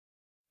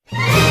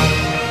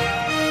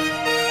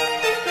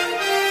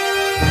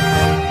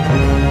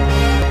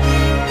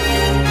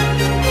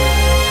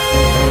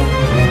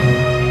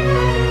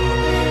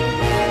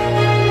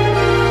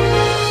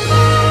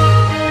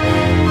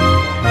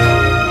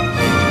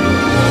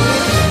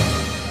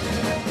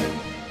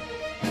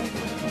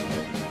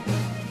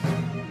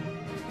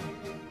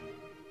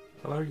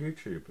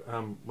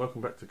YouTube.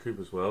 Welcome back to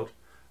Koopas World.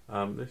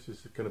 This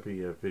is going to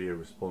be a video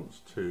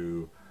response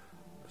to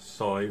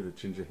Sai, the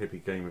Ginger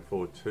Hippie Gaming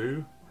Forward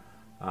 2.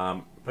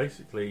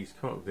 Basically, he's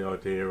come up with the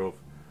idea of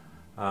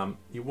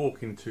you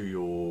walk into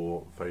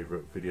your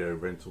favourite video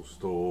rental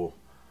store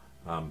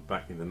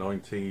back in the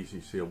 90s,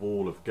 you see a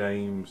wall of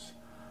games,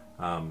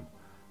 and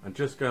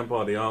just going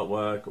by the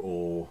artwork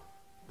or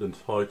the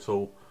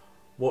title,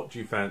 what do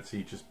you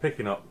fancy just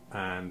picking up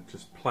and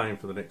just playing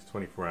for the next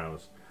 24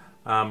 hours?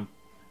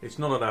 It's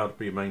not allowed to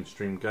be a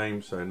mainstream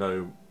game, so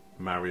no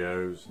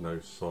Marios, no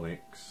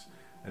Sonics,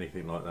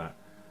 anything like that.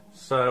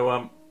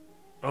 So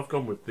I've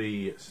gone with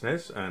the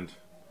SNES and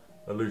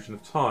Illusion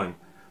of Time.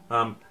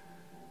 There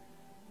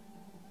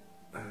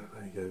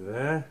you go,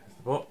 there's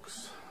the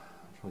box.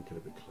 I'll try and get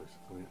a bit closer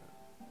for you.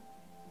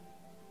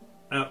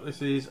 Now,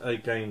 this is a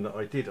game that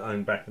I did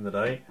own back in the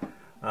day,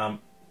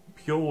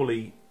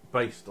 purely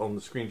based on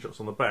the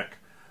screenshots on the back.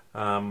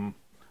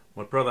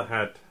 My brother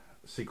had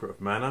Secret of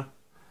Mana,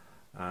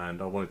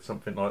 and I wanted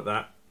something like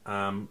that,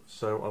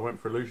 so I went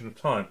for Illusion of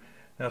Time.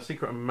 Now,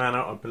 Secret of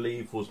Mana, I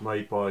believe, was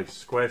made by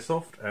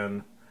Squaresoft,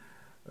 and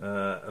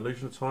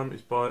Illusion of Time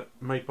is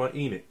made by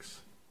Enix.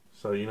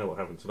 So you know what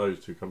happened to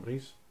those two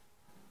companies.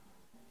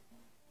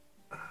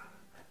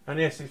 And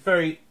yes, it's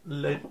very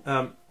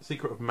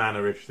Secret of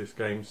Mana-ish, this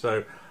game.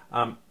 So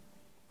I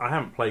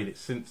haven't played it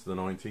since the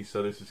 90s,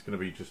 so this is going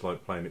to be just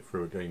like playing it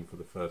through again for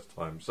the first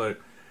time. So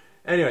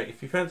anyway,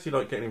 if you fancy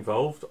like getting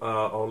involved,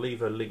 I'll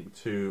leave a link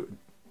to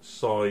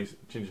Sai's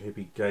Ginger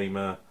Hippie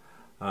Gamer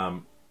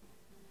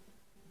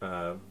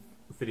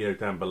video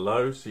down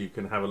below, so you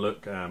can have a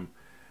look.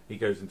 He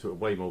goes into it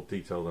way more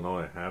detail than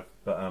I have,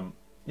 but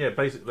yeah,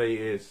 basically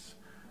it's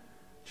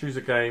choose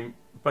a game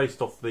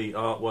based off the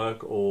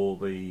artwork or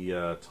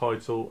the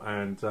title,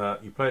 and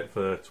you play it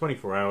for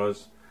 24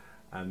 hours,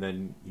 and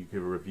then you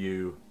give a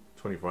review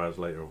 24 hours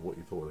later of what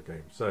you thought of the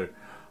game. So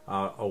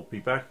I'll be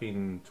back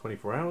in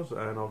 24 hours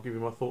and I'll give you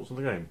my thoughts on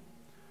the game.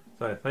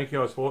 So thank you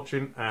guys for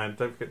watching, and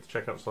don't forget to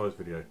check out Sai's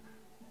video.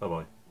 Bye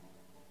bye.